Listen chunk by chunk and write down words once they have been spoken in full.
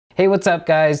Hey, what's up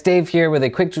guys? Dave here with a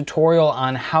quick tutorial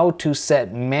on how to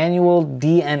set manual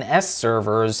DNS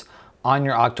servers on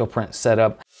your Octoprint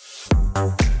setup.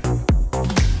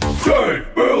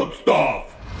 Dave, build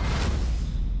stuff!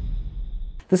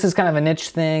 This is kind of a niche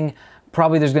thing.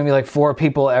 Probably there's gonna be like 4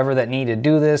 people ever that need to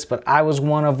do this, but I was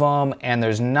one of them, and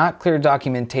there's not clear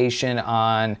documentation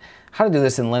on how to do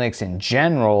this in Linux in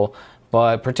general,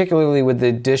 but particularly with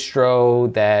the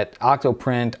distro that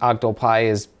Octoprint, Octopi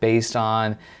is based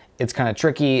on. It's kind of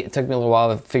tricky. It took me a little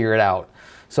while to figure it out.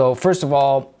 So first of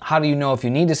all, how do you know if you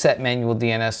need to set manual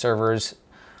DNS servers?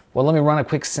 Well, let me run a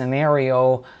quick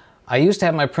scenario. I used to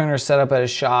have my printer set up at a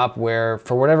shop where,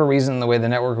 for whatever reason, the way the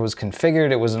network was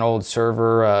configured, it was an old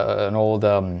server, an old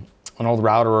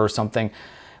router or something.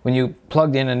 When you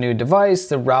plugged in a new device,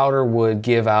 the router would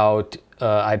give out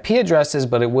IP addresses,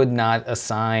 but it would not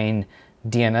assign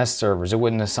DNS servers. It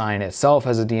wouldn't assign itself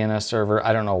as a DNS server.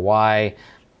 I don't know why.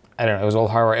 I don't know, it was old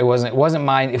hardware. It wasn't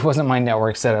my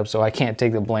network setup, so I can't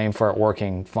take the blame for it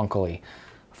working funkily.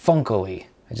 Funkily,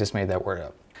 I just made that word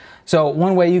up. So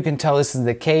one way you can tell this is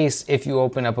the case, if you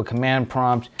open up a command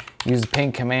prompt, use the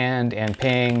ping command and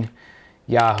ping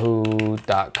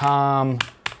yahoo.com.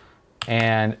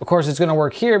 And of course it's gonna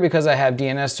work here because I have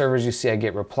DNS servers. You see I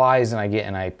get replies and I get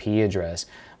an IP address.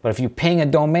 But if you ping a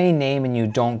domain name and you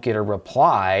don't get a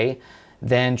reply,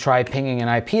 then try pinging an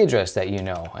IP address that you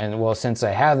know. And well, since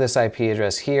I have this IP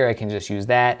address here, I can just use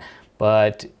that.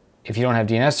 But if you don't have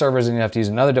DNS servers, then you have to use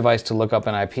another device to look up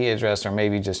an IP address, or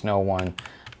maybe just know one.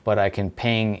 But I can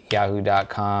ping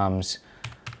yahoo.com's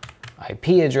IP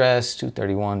address,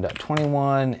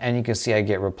 231.21, and you can see I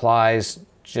get replies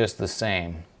just the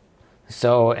same.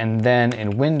 So, and then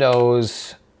in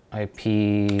Windows,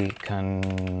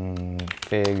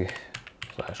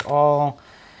 ifconfig/all.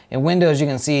 In Windows, you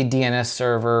can see DNS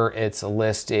server, it's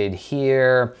listed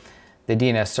here. The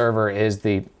DNS server is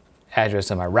the address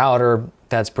of my router.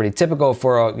 That's pretty typical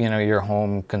for your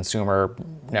home consumer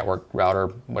network router,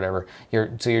 whatever.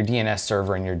 So your DNS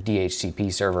server and your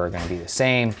DHCP server are gonna be the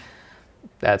same.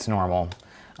 That's normal.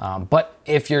 But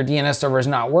if your DNS server is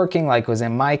not working, like was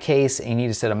in my case, and you need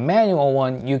to set a manual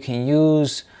one, you can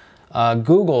use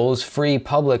Google's free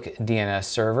public DNS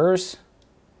servers,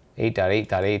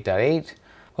 8.8.8.8.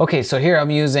 Okay, so here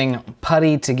I'm using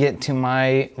Putty to get to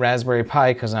my Raspberry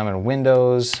Pi because I'm in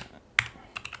Windows.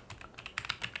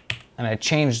 And I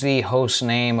changed the host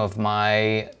name of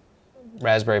my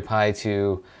Raspberry Pi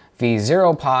to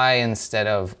V0Pi instead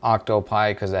of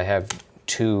Octopi because I have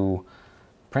 2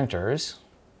 printers.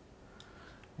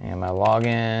 And my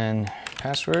login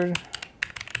password,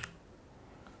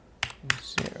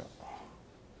 0.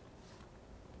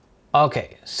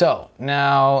 Okay, so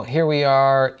now here we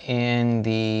are in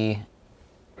the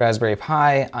Raspberry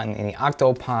Pi, in the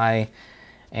Octopi,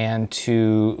 and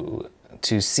to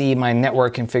see my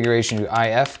network configuration, do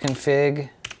ifconfig,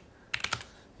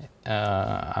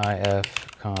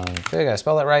 ifconfig, I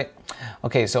spelled that right?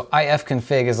 Okay, so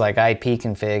ifconfig is like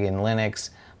ipconfig in Linux,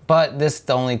 but this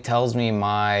only tells me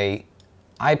my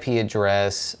IP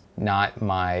address, not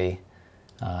my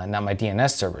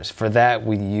DNS servers. For that,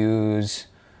 we use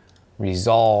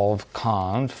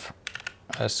resolvconf,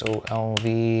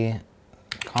 resolvconf-l,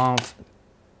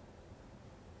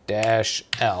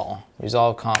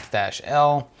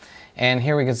 resolvconf-l, and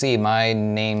here we can see my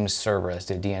name server as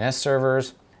the DNS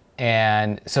servers.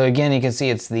 And so again, you can see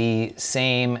it's the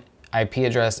same IP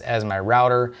address as my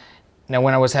router. Now,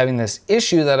 when I was having this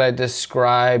issue that I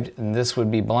described, this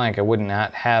would be blank. I would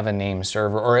not have a name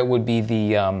server, or it would be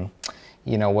the,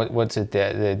 what's it,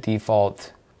 the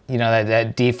default,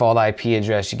 that default IP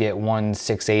address. You get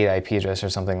 168 IP address or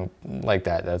something like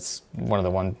that. That's one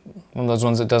of those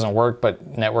ones that doesn't work,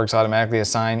 but networks automatically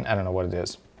assign. I don't know what it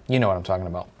is. You know what I'm talking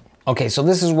about. Okay, so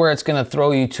this is where it's gonna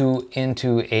throw you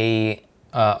into a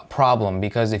problem,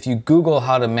 because if you Google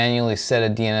how to manually set a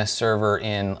DNS server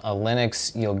in a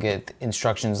Linux, you'll get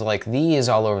instructions like these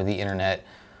all over the internet.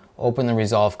 Open the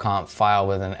resolvconf file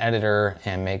with an editor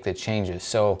and make the changes.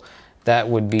 So that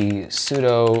would be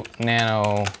sudo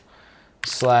nano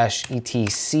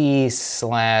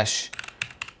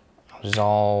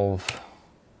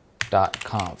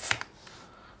 /etc/resolve.conf.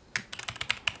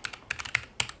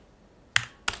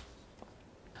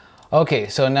 Okay,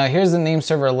 so now here's the name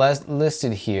server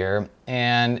listed here,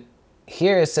 and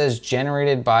here it says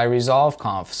generated by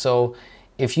resolvconf. So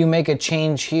if you make a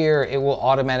change here, it will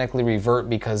automatically revert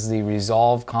because the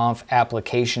resolvconf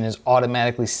application is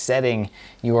automatically setting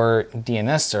your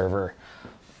DNS server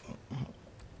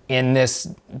in this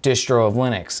distro of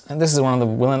Linux. And this is one of the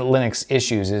Linux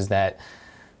issues, is that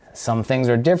Some things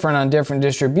are different on different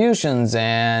distributions,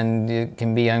 and it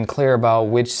can be unclear about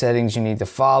which settings you need to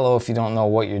follow if you don't know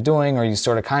what you're doing, or you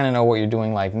sort of kind of know what you're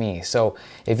doing like me. So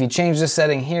if you change the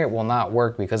setting here, it will not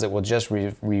work because it will just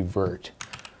revert.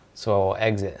 So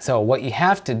exit. So what you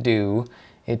have to do,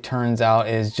 it turns out,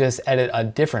 is just edit a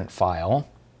different file.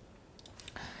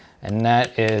 And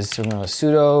that is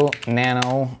sudo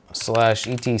nano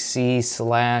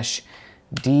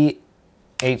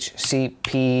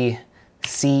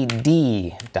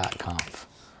 /etc/dhcpcd.conf.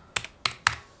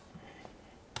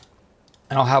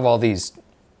 And I'll have all these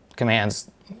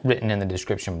commands written in the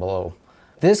description below.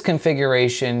 This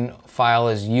configuration file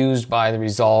is used by the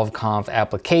resolvconf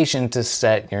application to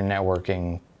set your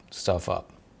networking stuff up.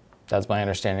 That's my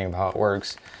understanding of how it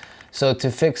works. So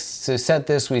to set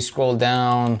this, we scroll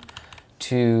down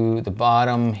to the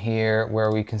bottom here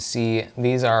where we can see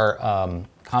these are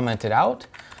commented out.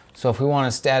 So if we want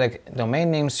a static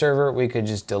domain name server, we could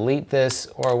just delete this,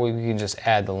 or we can just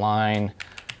add the line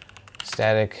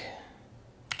static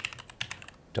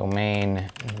domain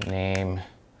name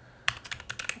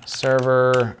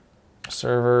servers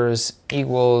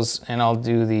equals, and I'll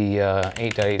do the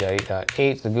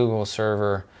 8.8.8.8, the Google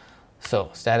server.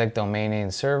 So static domain name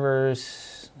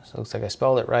servers, so it looks like I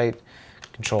spelled it right.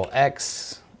 Control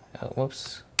X,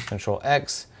 Control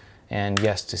X, and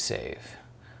yes to save.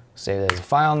 Save it as a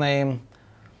file name.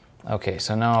 Okay,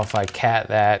 so now if I cat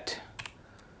that,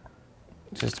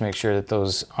 just to make sure that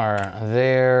those are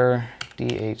there,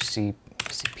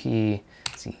 dhcpcd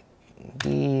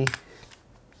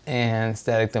and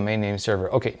static domain name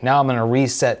server. Okay, now I'm gonna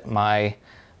reset my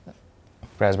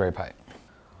Raspberry Pi.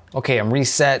 Okay, I'm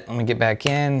reset. Let me get back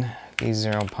in.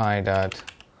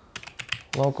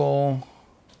 v0pi.local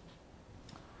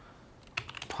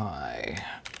pi.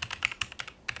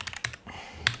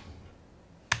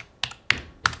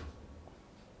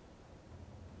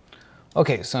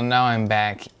 Okay, so now I'm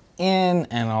back in,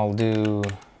 and I'll do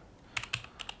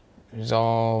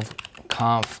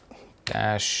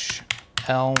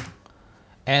resolvconf-l,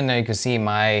 and now you can see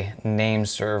my name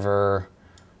server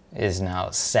is now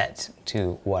set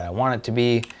to what I want it to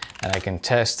be, and I can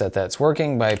test that that's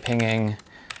working by pinging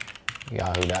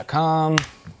yahoo.com,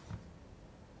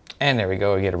 and there we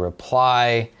go. We get a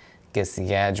reply, gets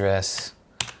the address,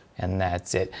 and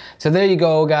that's it. So there you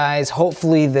go, guys.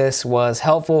 Hopefully this was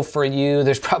helpful for you.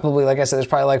 There's probably, like I said, there's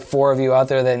probably like 4 of you out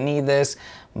there that need this,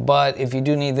 but if you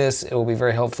do need this, it will be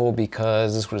very helpful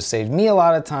because this would have saved me a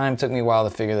lot of time. It took me a while to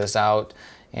figure this out.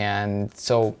 And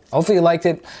so hopefully you liked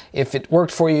it. If it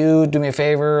worked for you, do me a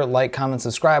favor, like, comment,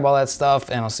 subscribe, all that stuff,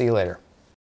 and I'll see you later.